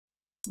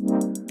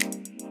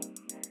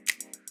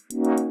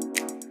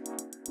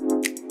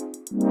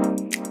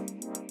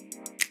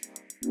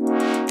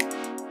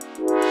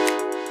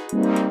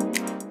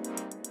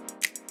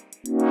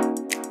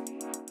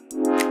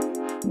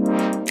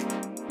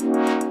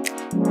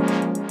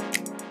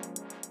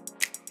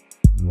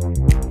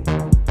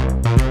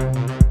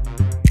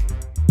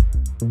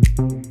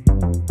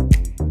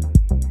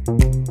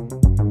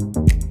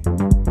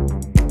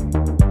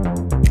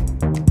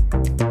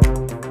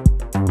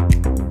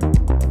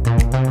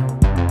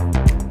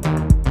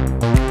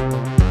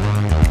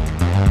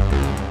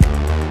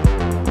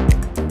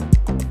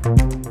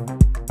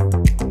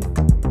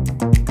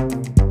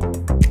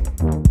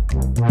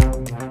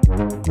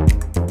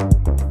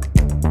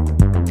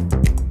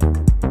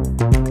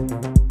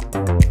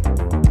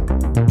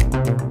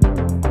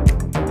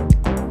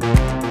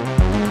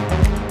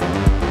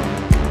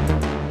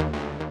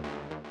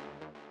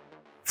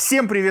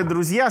Всем привет,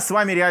 друзья! С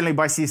вами реальный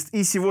басист.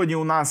 И сегодня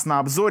у нас на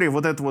обзоре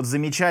вот этот вот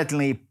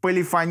замечательный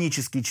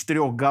полифонический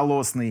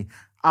четырехголосный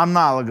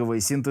аналоговый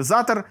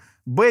синтезатор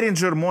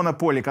Behringer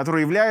Monopoly,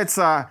 который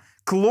является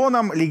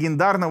клоном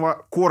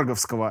легендарного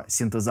корговского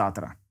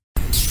синтезатора.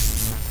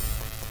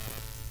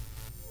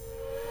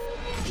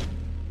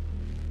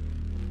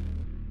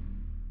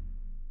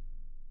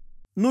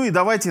 Ну и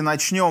давайте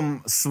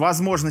начнем с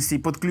возможностей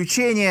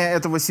подключения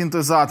этого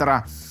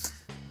синтезатора.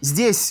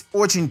 Здесь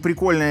очень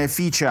прикольная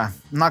фича,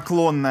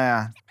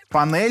 наклонная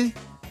панель.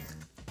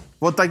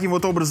 Вот таким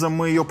вот образом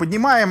мы ее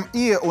поднимаем,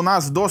 и у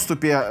нас в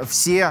доступе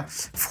все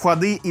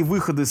входы и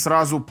выходы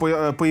сразу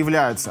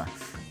появляются.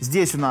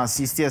 Здесь у нас,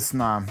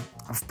 естественно,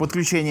 в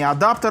подключении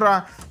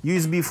адаптера,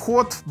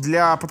 USB-вход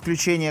для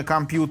подключения к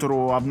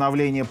компьютеру,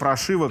 обновления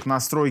прошивок,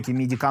 настройки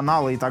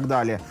MIDI-канала и так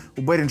далее.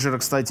 У Behringer,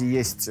 кстати,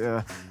 есть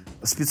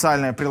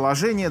специальное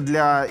приложение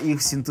для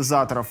их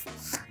синтезаторов.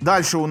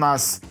 Дальше у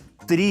нас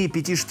 3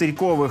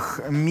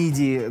 пятиштырьковых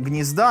MIDI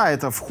гнезда.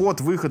 Это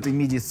вход, выход и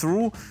MIDI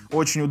through.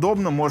 Очень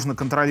удобно, можно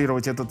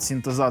контролировать этот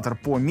синтезатор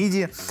по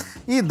MIDI.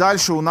 И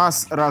дальше у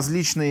нас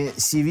различные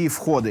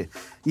CV-входы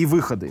и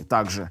выходы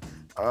также.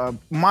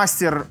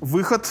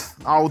 Мастер-выход,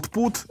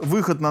 output,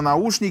 выход на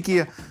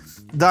наушники.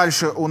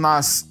 Дальше у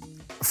нас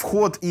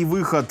вход и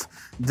выход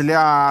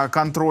для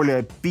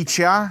контроля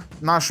питча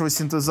нашего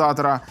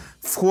синтезатора.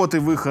 Вход и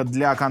выход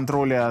для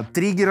контроля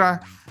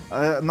триггера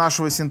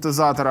нашего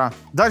синтезатора.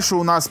 Дальше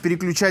у нас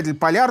переключатель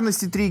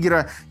полярности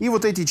триггера. И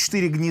вот эти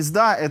 4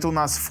 гнезда — это у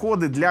нас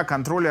входы для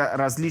контроля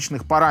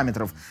различных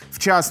параметров. В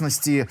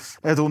частности,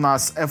 это у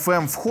нас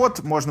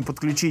FM-вход. Можно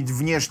подключить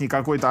внешний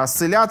какой-то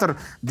осциллятор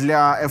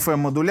для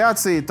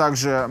FM-модуляции.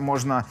 Также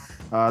можно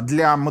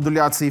для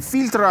модуляции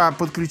фильтра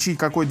подключить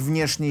какой-то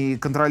внешний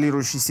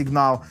контролирующий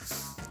сигнал.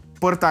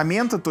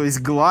 Портамента, то есть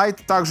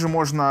глайд, также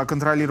можно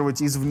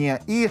контролировать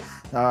извне. И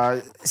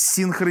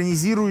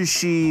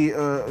синхронизирующий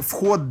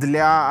вход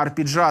для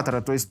арпеджиатора,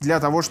 то есть для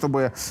того,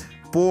 чтобы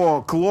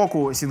по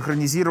клоку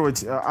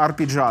синхронизировать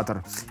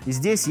арпеджиатор. И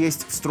здесь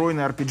есть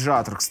встроенный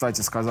арпеджиатор,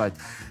 кстати сказать.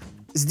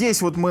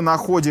 Здесь вот мы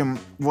находим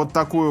вот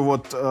такой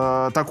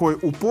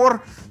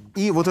упор,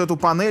 и вот эту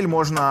панель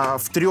можно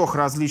в 3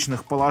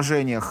 различных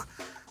положениях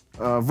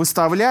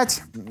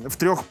выставлять, в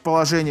 3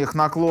 положениях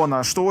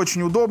наклона, что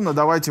очень удобно.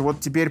 Давайте вот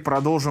теперь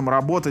продолжим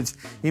работать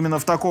именно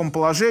в таком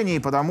положении,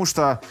 потому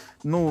что,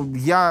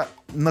 я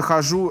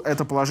нахожу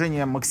это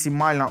положение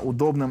максимально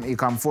удобным и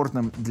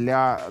комфортным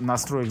для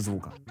настроек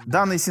звука.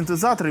 Данный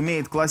синтезатор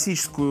имеет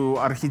классическую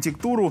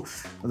архитектуру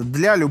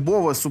для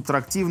любого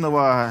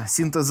субтрактивного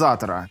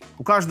синтезатора.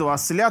 У каждого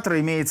осциллятора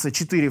имеется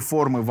 4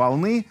 формы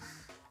волны.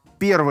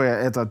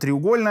 Первая — это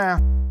треугольная.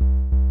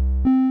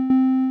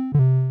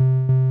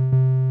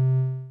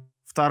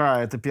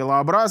 Вторая — это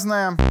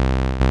пилообразная.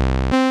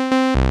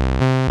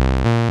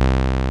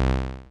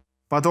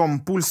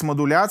 Потом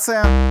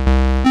пульс-модуляция.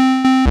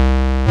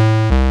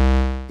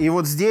 И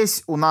вот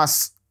здесь у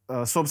нас,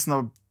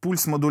 собственно,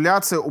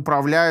 пульс-модуляция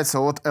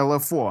управляется от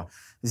LFO.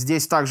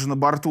 Здесь также на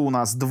борту у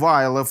нас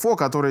 2 LFO,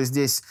 которые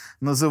здесь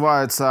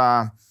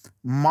называются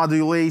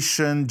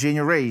Modulation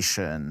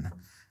Generation.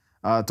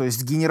 То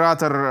есть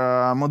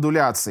генератор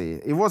модуляции.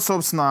 И вот,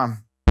 собственно,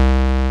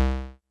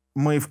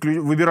 мы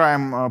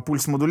выбираем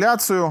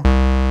пульс-модуляцию,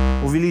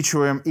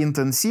 увеличиваем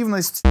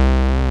интенсивность.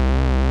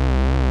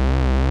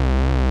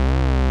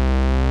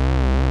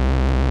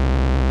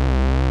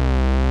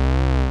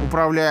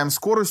 Управляем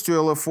скоростью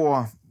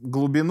LFO,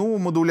 глубину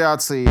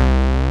модуляции.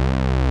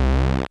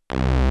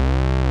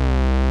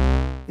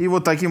 И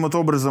вот таким вот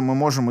образом мы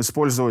можем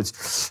использовать,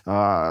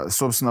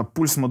 собственно,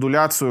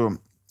 пульс-модуляцию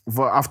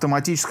в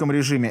автоматическом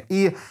режиме.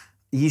 И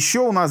еще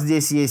у нас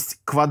здесь есть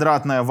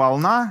квадратная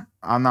волна.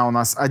 Она у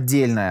нас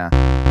отдельная.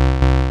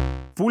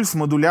 Пульс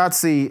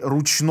модуляции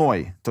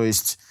ручной. То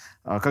есть,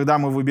 когда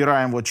мы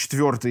выбираем вот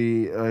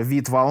 4-й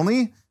вид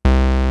волны,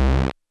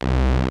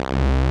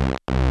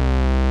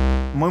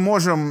 мы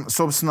можем,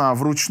 собственно,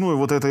 вручную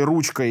вот этой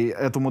ручкой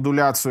эту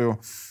модуляцию,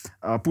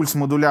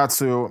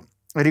 пульс-модуляцию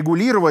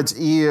регулировать.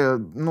 И,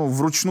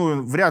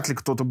 вручную вряд ли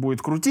кто-то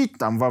будет крутить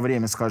там во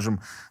время,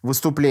 скажем,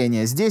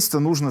 выступления. Здесь-то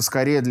нужно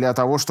скорее для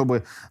того,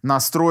 чтобы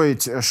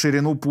настроить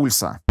ширину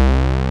пульса.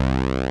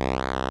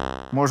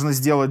 Можно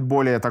сделать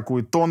более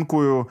такую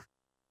тонкую.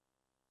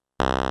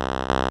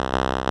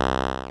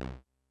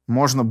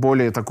 Можно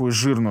более такую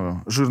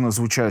жирно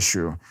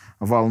звучащую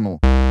волну.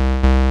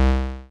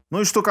 Ну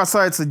и что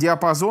касается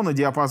диапазона,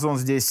 диапазон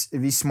здесь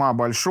весьма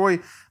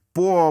большой.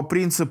 По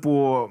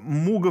принципу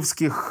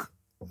муговских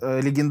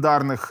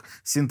легендарных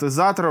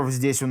синтезаторов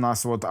здесь у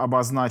нас вот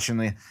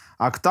обозначены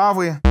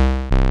октавы.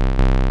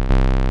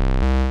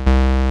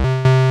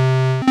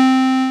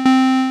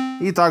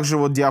 И также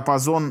вот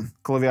диапазон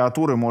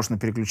клавиатуры можно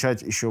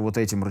переключать еще вот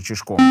этим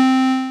рычажком.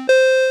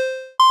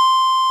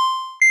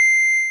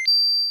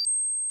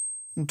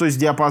 То есть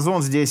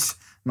диапазон здесь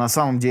на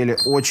самом деле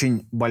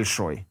очень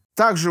большой.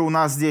 Также у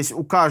нас здесь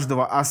у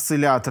каждого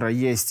осциллятора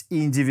есть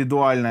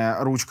индивидуальная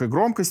ручка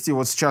громкости.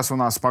 Вот сейчас у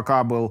нас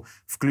пока был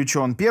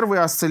включен первый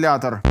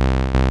осциллятор.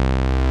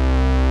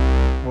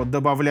 Вот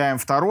добавляем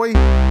второй,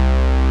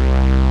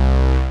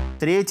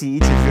 третий и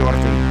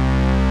четвертый.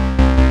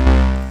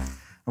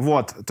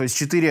 Вот, то есть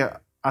 4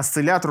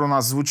 осциллятора у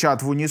нас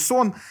звучат в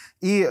унисон.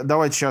 И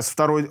давайте сейчас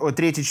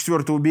третий,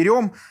 четвертый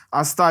уберем,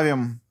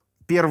 оставим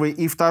первый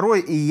и второй,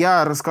 и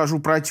я расскажу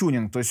про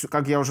тюнинг. То есть,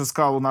 как я уже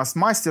сказал, у нас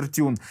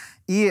мастер-тюн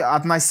и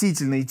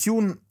относительный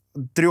тюн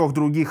 3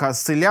 других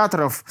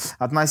осцилляторов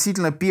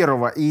относительно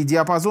первого. И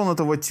диапазон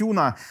этого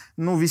тюна,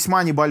 ну,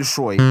 весьма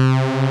небольшой.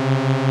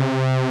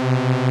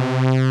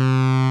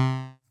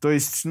 То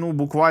есть, ну,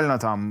 буквально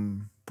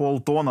там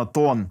полтона,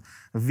 тон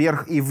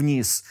вверх и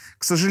вниз.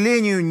 К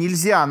сожалению,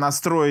 нельзя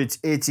настроить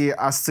эти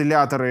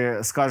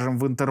осцилляторы, скажем,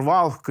 в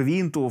интервал, в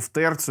квинту, в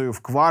терцию,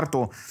 в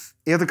кварту.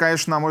 Это,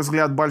 конечно, на мой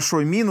взгляд,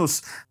 большой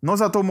минус, но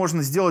зато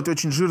можно сделать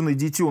очень жирный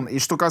детюн. И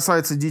что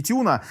касается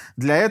детюна,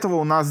 для этого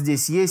у нас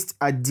здесь есть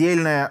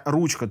отдельная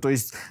ручка. То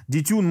есть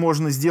детюн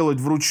можно сделать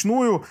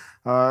вручную,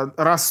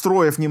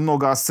 расстроив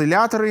немного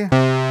осцилляторы.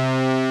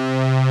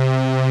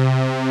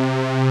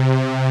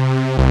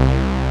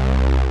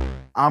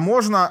 А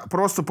можно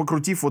просто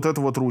покрутив вот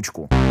эту вот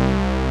ручку.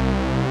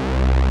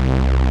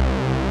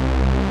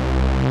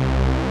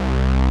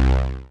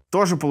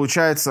 Тоже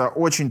получается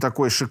очень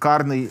такой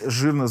шикарный,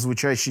 жирно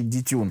звучащий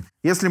детюн.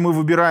 Если мы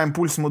выбираем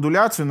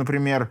пульс-модуляцию,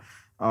 например,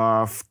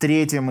 в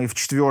 3-м и в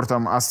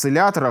 4-м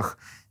осцилляторах,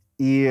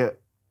 и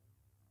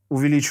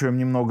увеличиваем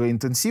немного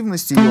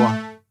интенсивность ее,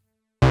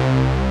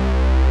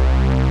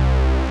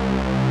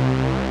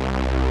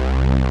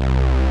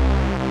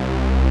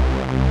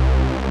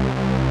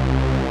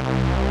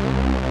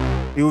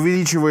 и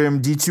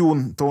увеличиваем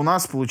детюн, то у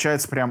нас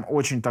получается прям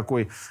очень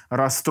такой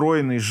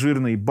расстроенный,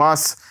 жирный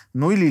бас,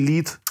 ну или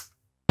лид.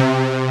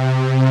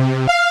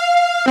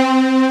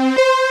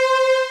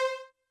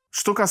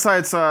 Что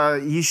касается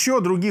еще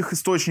других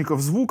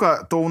источников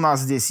звука, то у нас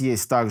здесь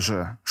есть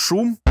также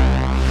шум,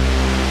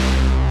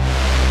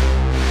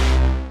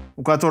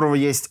 у которого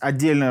есть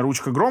отдельная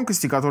ручка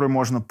громкости, которую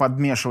можно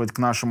подмешивать к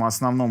нашему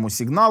основному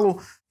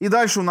сигналу. И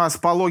дальше у нас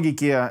по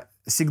логике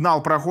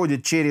сигнал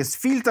проходит через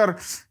фильтр.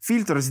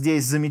 Фильтр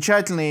здесь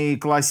замечательный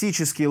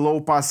классический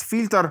low-pass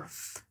фильтр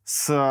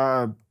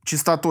с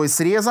частотой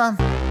среза.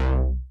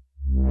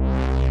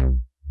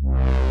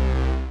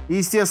 И,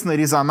 естественно,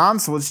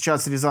 резонанс. Вот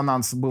сейчас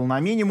резонанс был на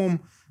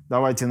минимум.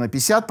 Давайте на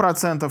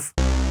 50%.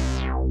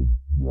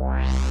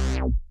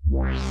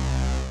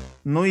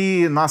 Ну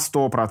и на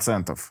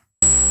 100%.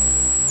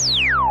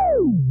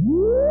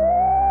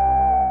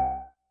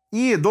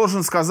 И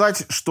должен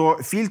сказать, что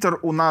фильтр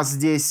у нас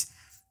здесь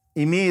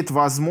имеет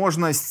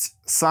возможность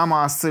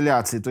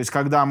самоосцилляции. То есть,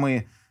 когда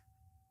мы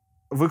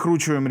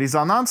выкручиваем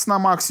резонанс на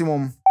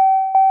максимум,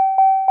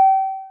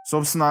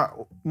 собственно,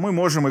 мы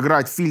можем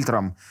играть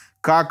фильтром,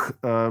 как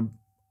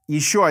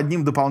еще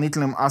одним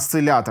дополнительным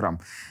осциллятором.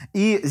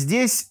 И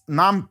здесь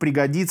нам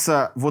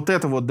пригодится вот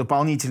эта вот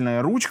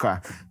дополнительная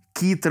ручка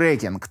key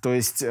tracking. То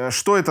есть,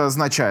 что это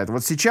означает?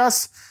 Вот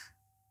сейчас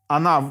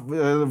она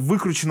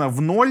выкручена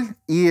в 0,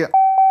 и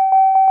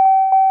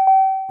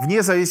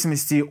вне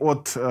зависимости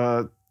от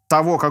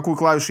того, какую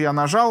клавишу я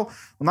нажал,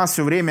 у нас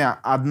все время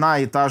одна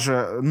и та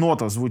же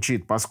нота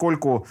звучит,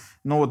 поскольку,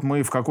 ну вот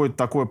мы в какое-то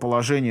такое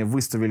положение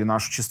выставили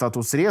нашу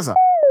частоту среза.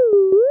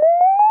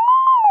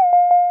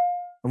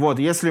 Вот,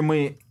 если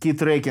мы key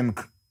tracking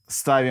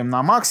ставим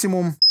на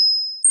максимум,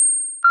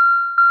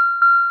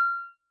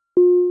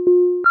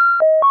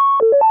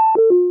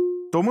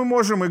 то мы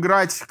можем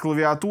играть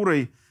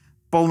клавиатурой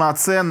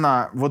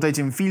полноценно вот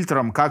этим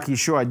фильтром, как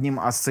еще одним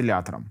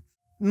осциллятором.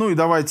 Ну и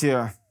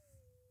давайте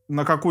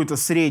на какую-то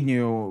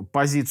среднюю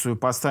позицию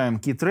поставим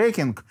key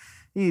tracking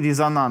и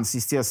резонанс,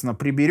 естественно,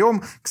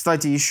 приберем.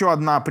 Кстати, еще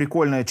одна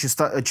прикольная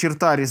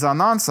черта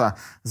резонанса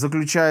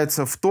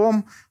заключается в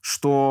том,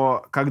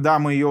 что когда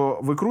мы ее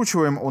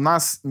выкручиваем, у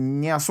нас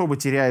не особо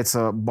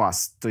теряется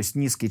бас, то есть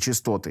низкие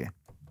частоты.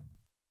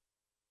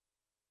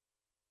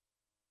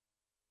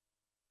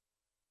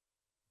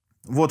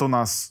 Вот у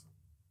нас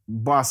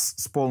бас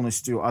с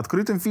полностью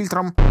открытым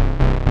фильтром.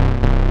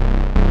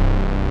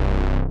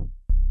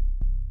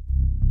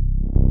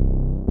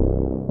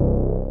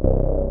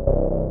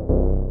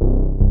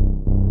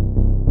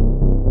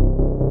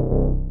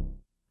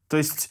 То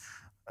есть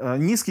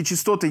низкие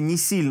частоты не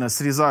сильно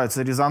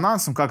срезаются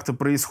резонансом, как это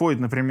происходит,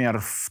 например,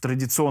 в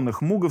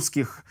традиционных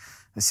муговских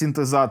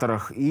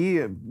синтезаторах,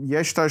 и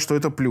я считаю, что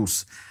это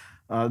плюс.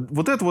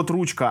 Вот эта вот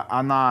ручка,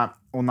 она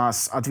у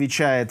нас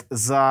отвечает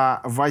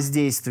за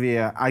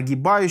воздействие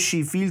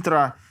огибающей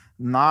фильтра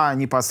на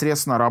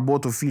непосредственно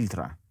работу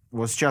фильтра.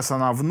 Вот сейчас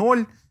она в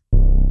 0.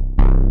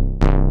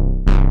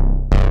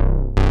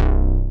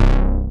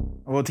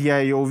 Вот я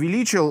ее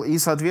увеличил, и,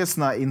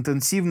 соответственно,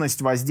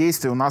 интенсивность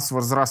воздействия у нас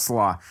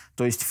возросла.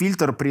 То есть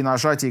фильтр при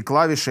нажатии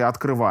клавиши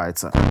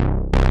открывается.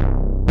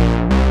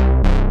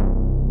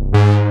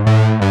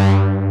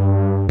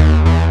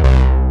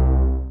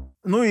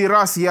 Ну и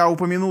раз я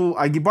упомянул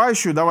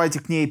огибающую, давайте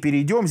к ней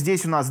перейдем.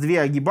 Здесь у нас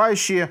две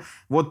огибающие.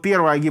 Вот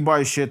первая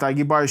огибающая — это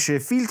огибающая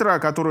фильтра,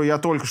 которую я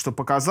только что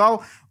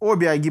показал.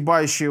 Обе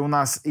огибающие у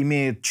нас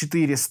имеют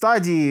 4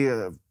 стадии.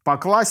 по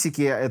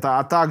классике. Это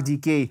атак,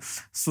 дикей,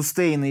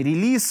 сустейн и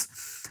релиз.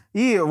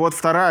 И вот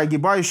вторая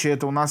огибающая —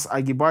 это у нас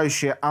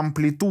огибающая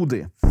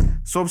амплитуды.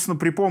 Собственно,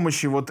 при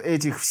помощи вот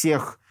этих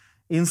всех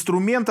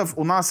инструментов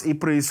у нас и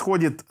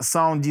происходит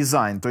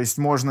саунд-дизайн. То есть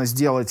можно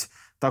сделать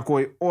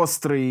такой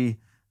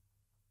острый,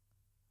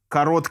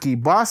 короткий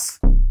бас.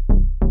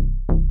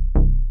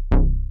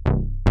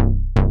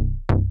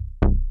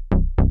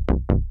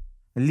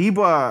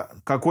 Либо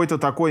какой-то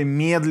такой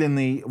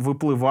медленный,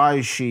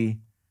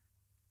 выплывающий.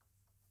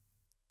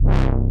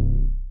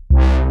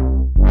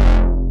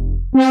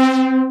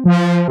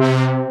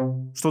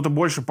 Что-то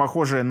больше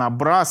похожее на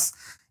брас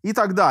и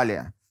так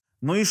далее.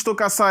 Ну и что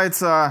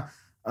касается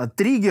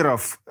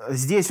триггеров,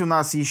 здесь у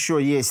нас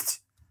еще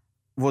есть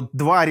вот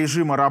два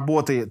режима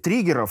работы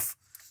триггеров.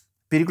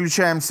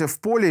 Переключаемся в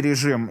поле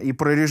режим, и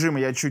про режим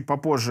я чуть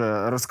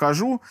попозже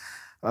расскажу.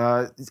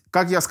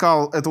 Как я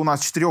сказал, это у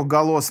нас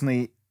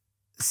четырехголосный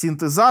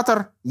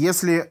синтезатор.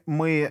 Если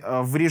мы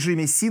в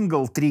режиме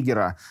сингл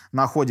триггера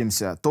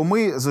находимся, то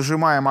мы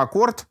зажимаем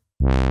аккорд.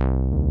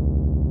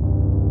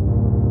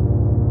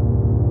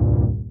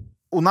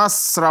 У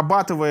нас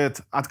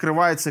срабатывает,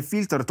 открывается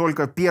фильтр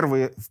только в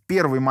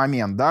первый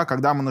момент, да,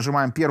 когда мы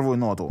нажимаем первую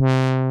ноту.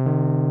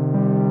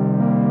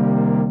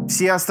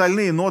 Все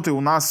остальные ноты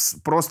у нас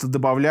просто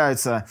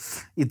добавляются,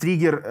 и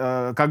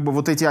триггер, как бы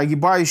вот эти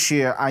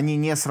огибающие, они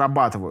не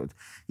срабатывают.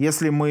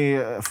 Если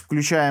мы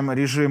включаем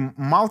режим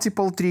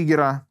multiple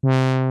триггера,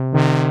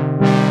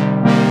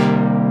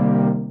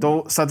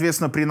 то,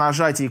 соответственно, при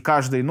нажатии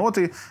каждой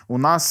ноты у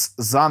нас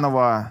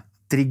заново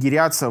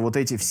триггерятся вот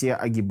эти все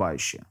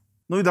огибающие.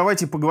 Ну и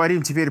давайте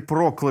поговорим теперь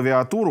про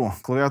клавиатуру.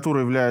 Клавиатура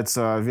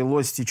является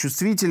velocity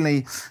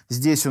чувствительной.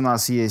 Здесь у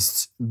нас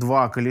есть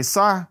два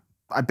колеса.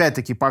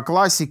 Опять-таки по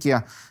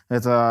классике.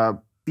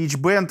 Это pitch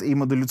bend и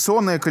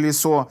модуляционное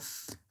колесо.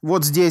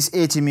 Вот здесь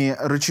этими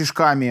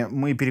рычажками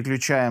мы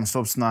переключаем,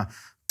 собственно,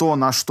 то,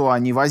 на что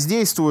они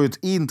воздействуют,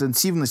 и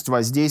интенсивность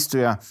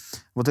воздействия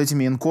вот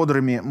этими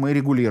энкодерами мы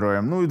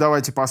регулируем. Ну и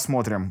давайте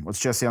посмотрим. Вот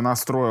сейчас я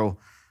настроил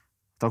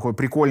такой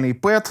прикольный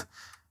пэд.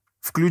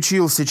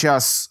 Включил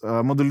сейчас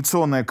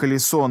модуляционное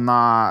колесо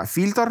на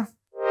фильтр.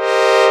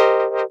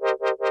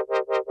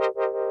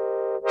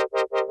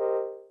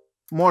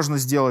 Можно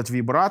сделать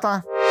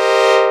вибрато.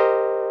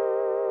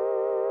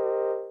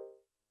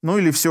 Ну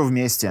или все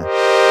вместе.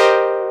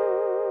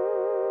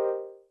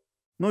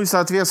 Ну и,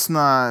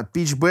 соответственно,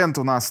 pitch bend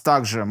у нас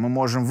также мы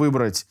можем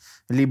выбрать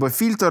либо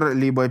фильтр,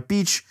 либо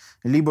pitch,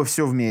 либо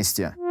все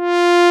вместе.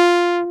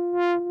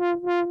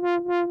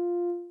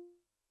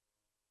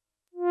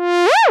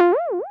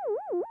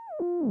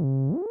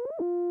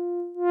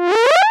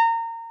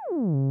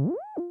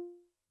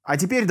 А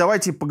теперь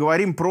давайте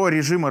поговорим про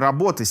режимы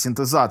работы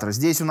синтезатора.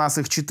 Здесь у нас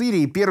их 4,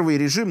 и первый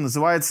режим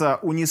называется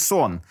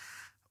унисон.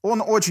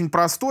 Он очень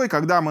простой,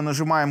 когда мы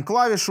нажимаем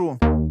клавишу.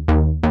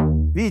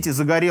 Видите,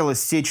 загорелось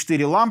все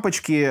 4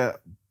 лампочки,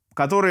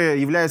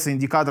 которые являются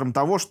индикатором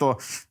того, что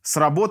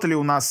сработали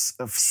у нас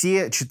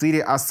все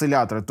 4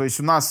 осциллятора. То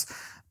есть у нас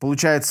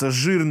получается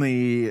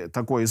жирный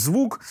такой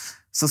звук,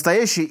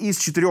 состоящий из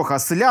 4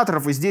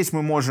 осцилляторов, и здесь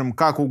мы можем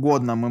как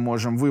угодно, мы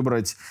можем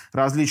выбрать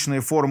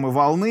различные формы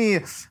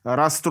волны,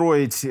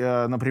 расстроить,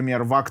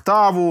 например, в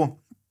октаву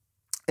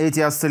эти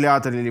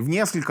осцилляторы или в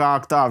несколько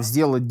октав,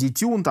 сделать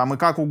детюн там и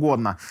как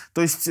угодно.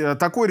 То есть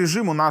такой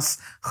режим у нас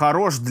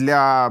хорош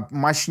для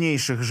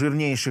мощнейших,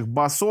 жирнейших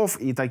басов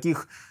и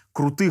таких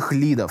крутых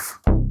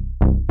лидов.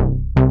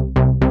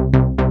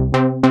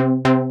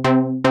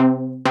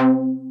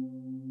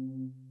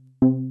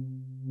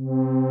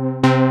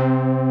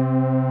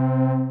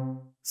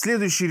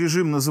 Следующий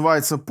режим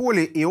называется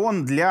поле, и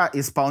он для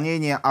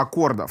исполнения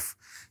аккордов.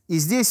 И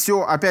здесь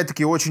все,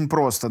 опять-таки, очень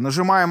просто.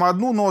 Нажимаем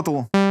одну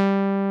ноту,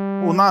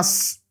 у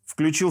нас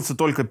включился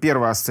только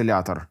первый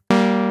осциллятор.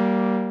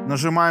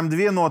 Нажимаем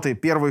 2 ноты,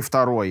 первый,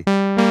 второй.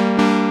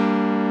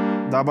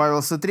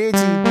 Добавился третий.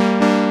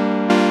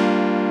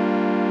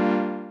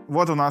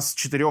 Вот у нас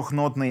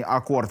 4-нотный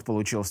аккорд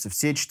получился.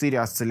 Все 4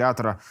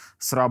 осциллятора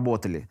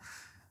сработали.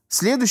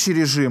 Следующий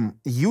режим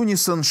 —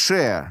 Unison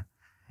Share.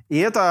 И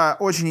это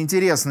очень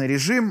интересный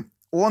режим.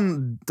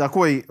 Он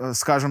такой,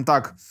 скажем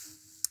так,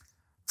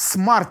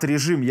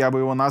 смарт-режим, я бы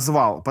его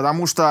назвал.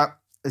 Потому что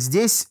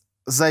здесь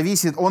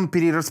зависит, он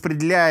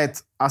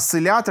перераспределяет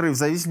осцилляторы в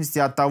зависимости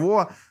от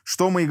того,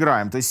 что мы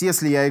играем. То есть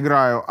если я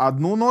играю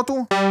одну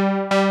ноту,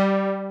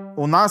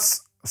 у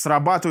нас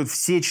срабатывают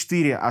все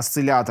 4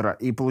 осциллятора.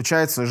 И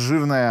получается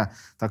жирная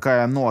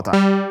такая нота.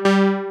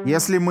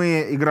 Если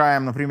мы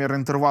играем, например,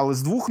 интервал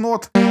из 2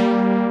 нот,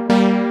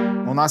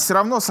 у нас все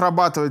равно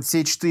срабатывают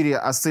все 4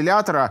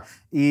 осциллятора,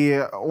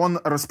 и он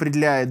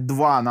распределяет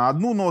 2 на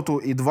одну ноту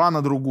и 2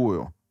 на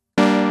другую.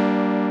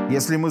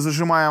 Если мы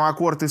зажимаем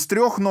аккорд из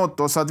 3 нот,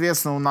 то,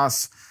 соответственно, у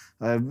нас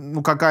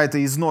какая-то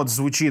из нот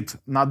звучит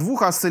на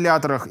 2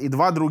 осцилляторах, и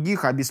 2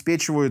 других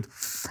обеспечивают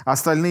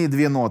остальные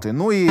 2 ноты.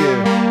 Ну и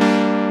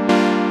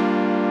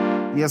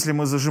если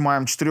мы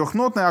зажимаем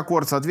 4-нотный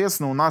аккорд,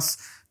 соответственно, у нас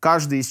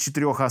каждый из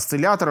 4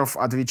 осцилляторов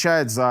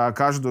отвечает за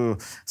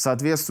каждую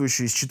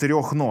соответствующую из 4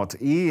 нот.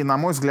 И, на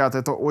мой взгляд,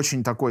 это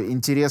очень такой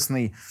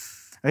интересный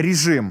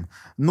режим.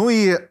 Ну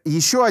и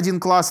еще один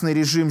классный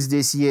режим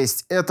здесь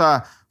есть.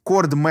 Это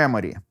Chord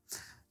Memory.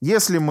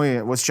 Если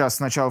мы вот сейчас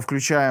сначала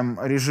включаем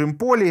режим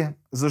поли,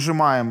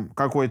 зажимаем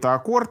какой-то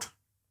аккорд,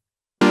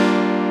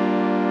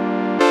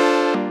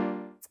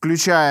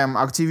 включаем,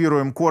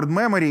 активируем Chord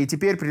Memory, и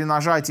теперь при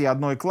нажатии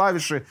одной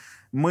клавиши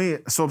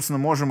мы, собственно,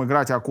 можем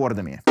играть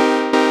аккордами.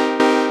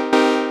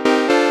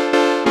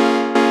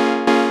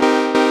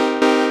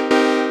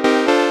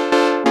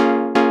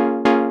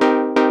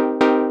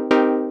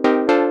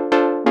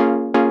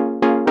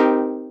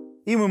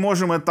 И мы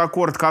можем этот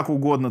аккорд как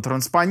угодно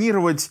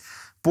транспонировать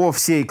по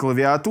всей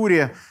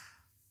клавиатуре,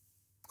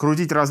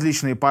 крутить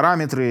различные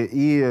параметры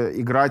и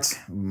играть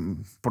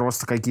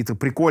просто какие-то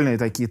прикольные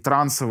такие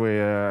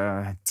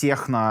трансовые,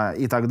 техно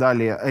и так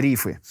далее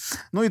рифы.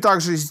 Ну и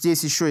также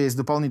здесь еще есть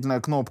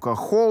дополнительная кнопка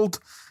Hold,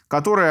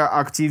 которая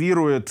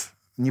активирует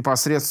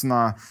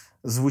непосредственно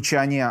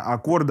звучание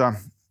аккорда,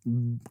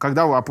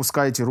 когда вы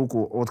опускаете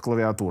руку от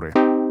клавиатуры.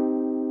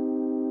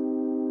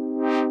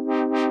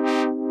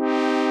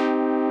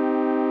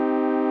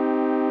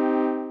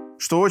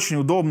 Что очень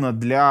удобно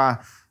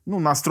для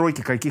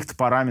настройки каких-то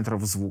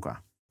параметров звука.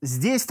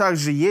 Здесь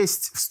также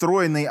есть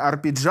встроенный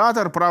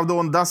арпеджиатор, правда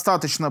он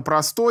достаточно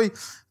простой,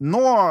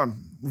 но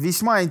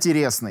весьма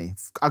интересный.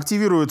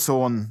 Активируется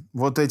он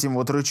вот этим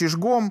вот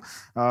рычажком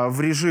в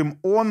режим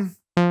ON.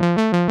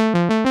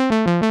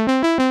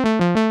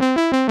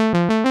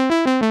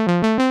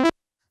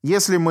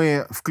 Если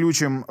мы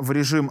включим в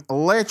режим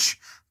Latch,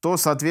 то,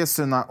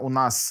 соответственно, у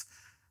нас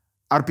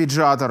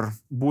арпеджиатор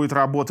будет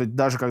работать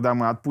даже когда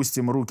мы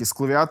отпустим руки с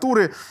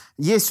клавиатуры.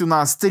 Есть у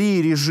нас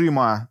 3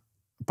 режима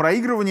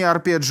проигрывания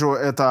арпеджио.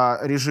 Это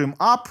режим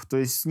Up, то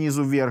есть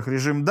снизу вверх,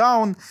 режим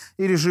Down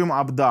и режим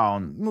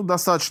Up-Down. Ну,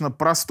 достаточно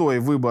простой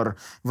выбор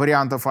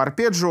вариантов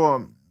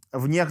арпеджио.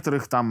 В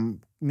некоторых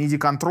там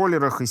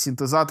MIDI-контроллерах и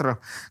синтезаторах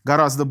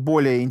гораздо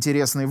более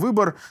интересный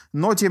выбор,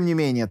 но тем не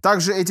менее.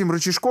 Также этим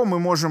рычажком мы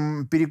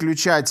можем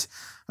переключать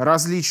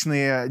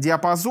различные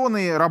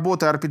диапазоны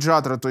работы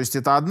арпеджиатора, то есть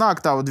это 1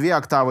 октава, 2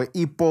 октавы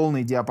и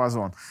полный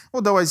диапазон.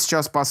 Вот давайте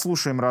сейчас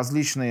послушаем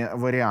различные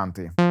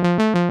варианты.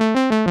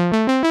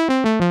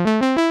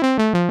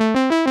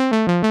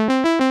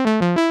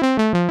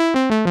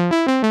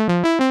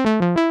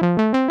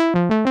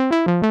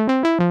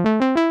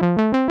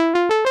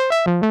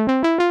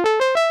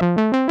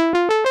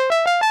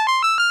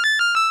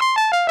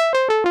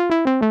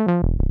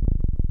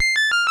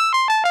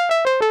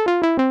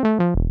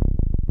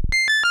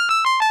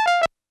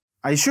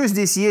 А еще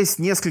здесь есть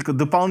несколько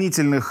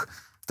дополнительных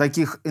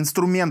таких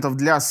инструментов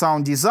для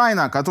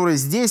саунд-дизайна, которые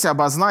здесь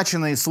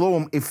обозначены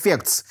словом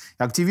 «Effects».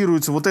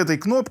 Активируются вот этой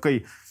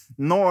кнопкой,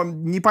 но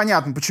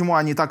непонятно, почему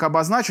они так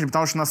обозначили,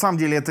 потому что на самом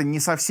деле это не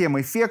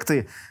совсем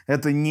эффекты,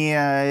 это не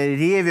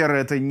ревер,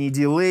 это не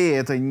дилей,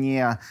 это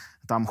не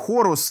там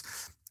хорус,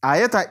 а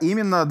это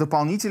именно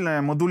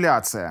дополнительная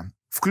модуляция.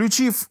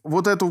 Включив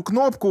вот эту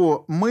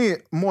кнопку,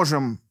 мы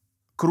можем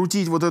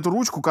крутить вот эту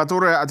ручку,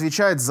 которая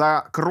отвечает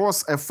за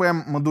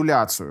кросс-FM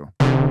модуляцию.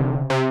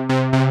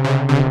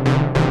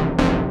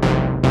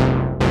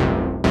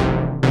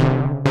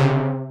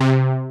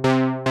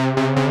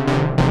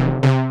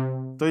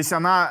 То есть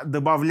она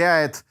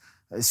добавляет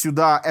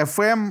сюда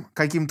FM,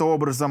 каким-то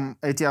образом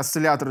эти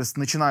осцилляторы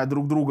начинают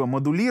друг друга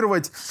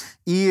модулировать,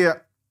 и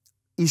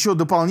еще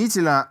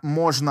дополнительно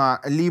можно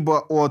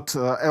либо от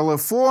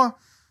LFO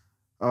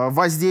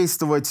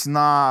воздействовать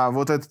на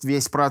вот этот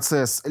весь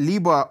процесс,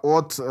 либо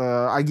от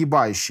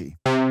огибающей.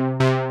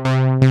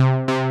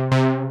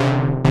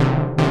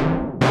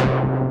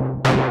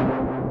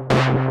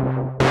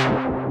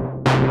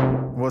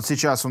 Вот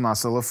сейчас у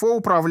нас LFO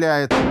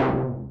управляет.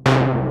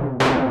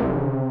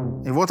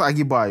 И вот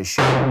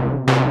огибающий.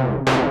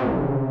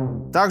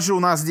 Также у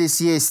нас здесь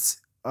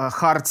есть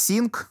Hard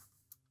Sync.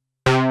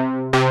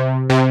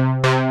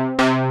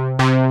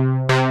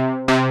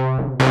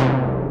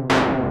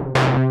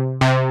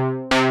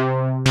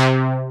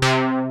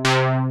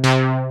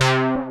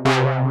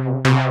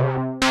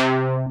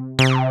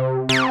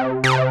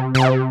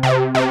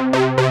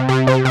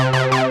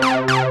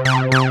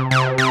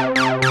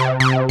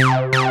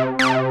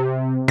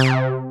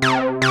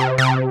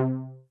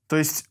 То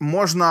есть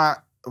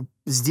можно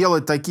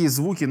сделать такие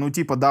звуки, ну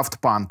типа Daft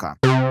Punk.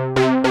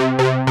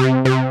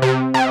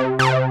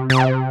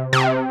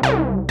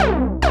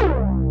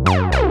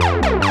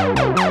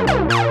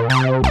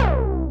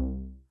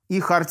 И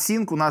Hard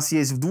Sync у нас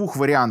есть в 2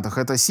 вариантах.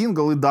 Это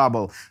сингл и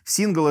дабл.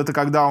 Сингл — это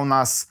когда у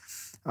нас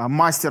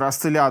мастер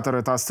осциллятор —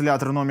 это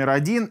осциллятор номер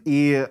 1,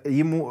 и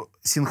ему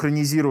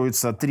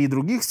синхронизируются 3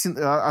 других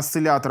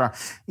осциллятора.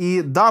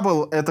 И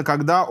дабл — это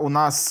когда у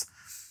нас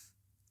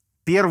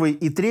 1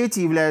 и 3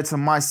 являются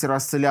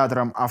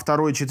мастер-осциллятором, а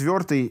 2 и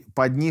 4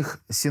 под них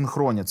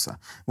синхронятся.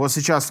 Вот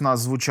сейчас у нас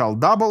звучал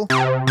дабл.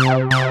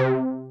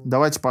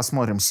 Давайте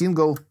посмотрим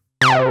сингл.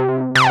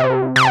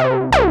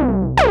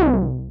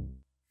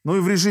 Ну и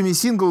в режиме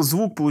сингл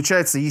звук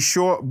получается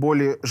еще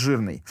более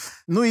жирный.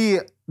 Ну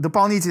и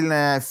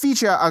дополнительная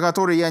фича, о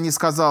которой я не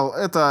сказал,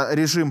 это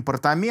режим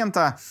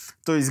портамента.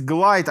 То есть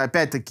глайд,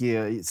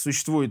 опять-таки,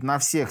 существует на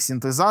всех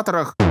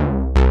синтезаторах.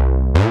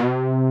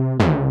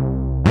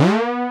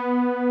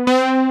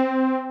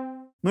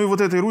 Ну и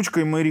вот этой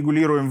ручкой мы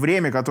регулируем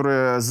время,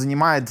 которое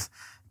занимает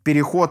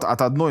переход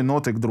от одной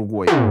ноты к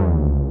другой.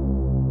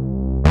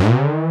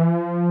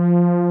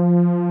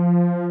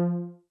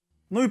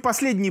 Ну и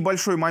последний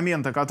большой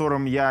момент, о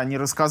котором я не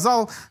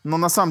рассказал, но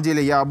на самом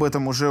деле я об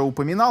этом уже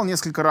упоминал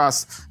несколько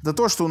раз, это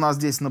то, что у нас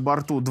здесь на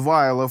борту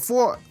два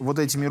LFO. Вот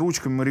этими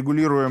ручками мы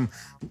регулируем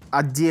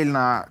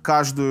отдельно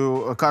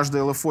каждую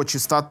LFO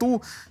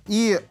частоту.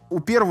 И у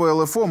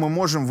первого LFO мы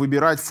можем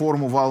выбирать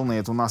форму волны.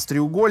 Это у нас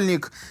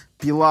треугольник,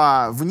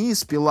 пила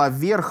вниз, пила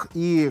вверх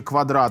и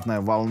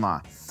квадратная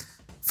волна.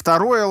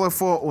 Второе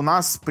LFO у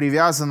нас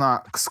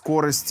привязано к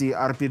скорости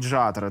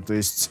арпеджиатора, то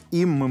есть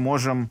им мы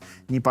можем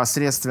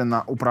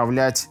непосредственно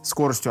управлять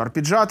скоростью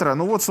арпеджиатора.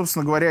 Ну вот,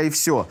 собственно говоря, и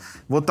все.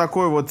 Вот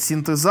такой вот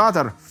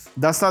синтезатор,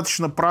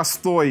 достаточно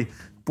простой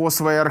по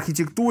своей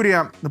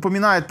архитектуре,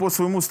 напоминает по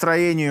своему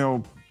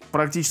строению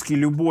практически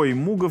любой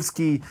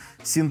муговский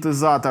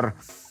синтезатор.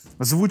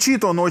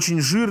 Звучит он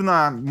очень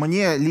жирно,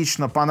 мне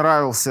лично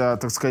понравился,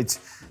 так сказать,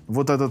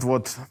 вот эта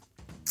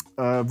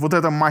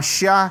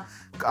моща.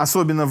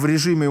 Особенно в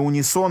режиме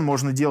унисон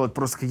можно делать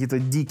просто какие-то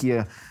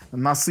дикие,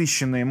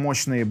 насыщенные,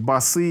 мощные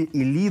басы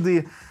и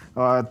лиды.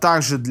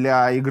 Также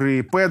для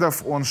игры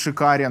пэдов он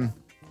шикарен.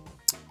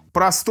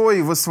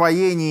 Простой в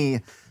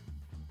освоении.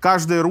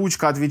 Каждая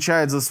ручка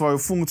отвечает за свою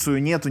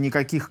функцию. Нету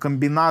никаких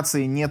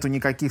комбинаций, нету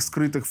никаких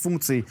скрытых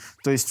функций.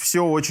 То есть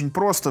все очень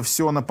просто,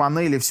 все на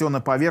панели, все на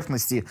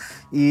поверхности.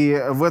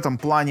 И в этом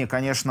плане,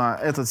 конечно,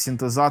 этот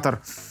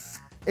синтезатор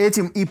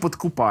этим и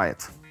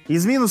подкупает.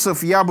 Из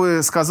минусов я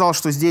бы сказал,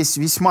 что здесь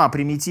весьма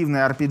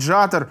примитивный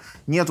арпеджиатор,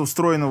 нет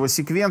устроенного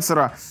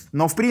секвенсора,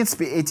 но в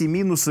принципе эти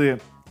минусы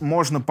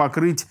можно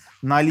покрыть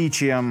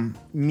наличием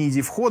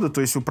MIDI-входа,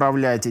 то есть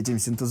управлять этим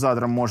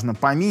синтезатором можно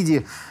по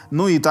MIDI.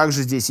 Ну и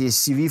также здесь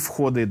есть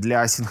CV-входы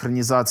для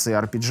синхронизации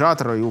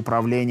арпеджиатора и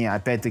управления,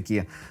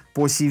 опять-таки,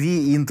 по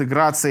CV и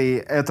интеграции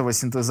этого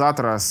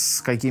синтезатора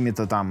с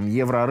какими-то там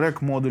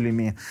евро-рек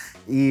модулями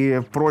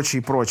и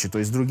прочее, то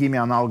есть другими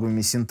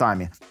аналоговыми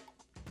синтами.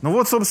 Ну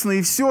вот, собственно,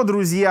 и все,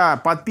 друзья.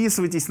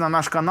 Подписывайтесь на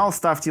наш канал,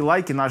 ставьте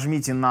лайки,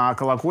 нажмите на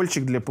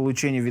колокольчик для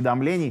получения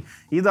уведомлений.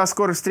 И до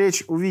скорых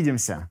встреч,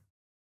 увидимся.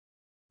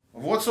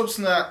 Вот,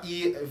 собственно,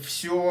 и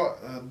все,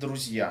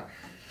 друзья.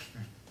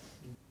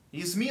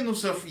 Из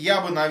минусов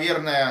я бы,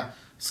 наверное,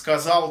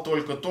 сказал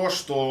только то,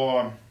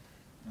 что...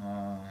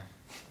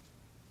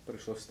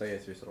 Пришлось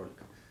стоять весь ролик.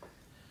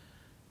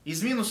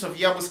 Из минусов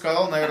я бы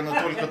сказал,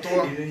 наверное, только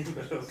то... Извините,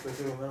 пожалуйста,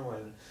 это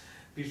нормально.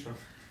 Пишем.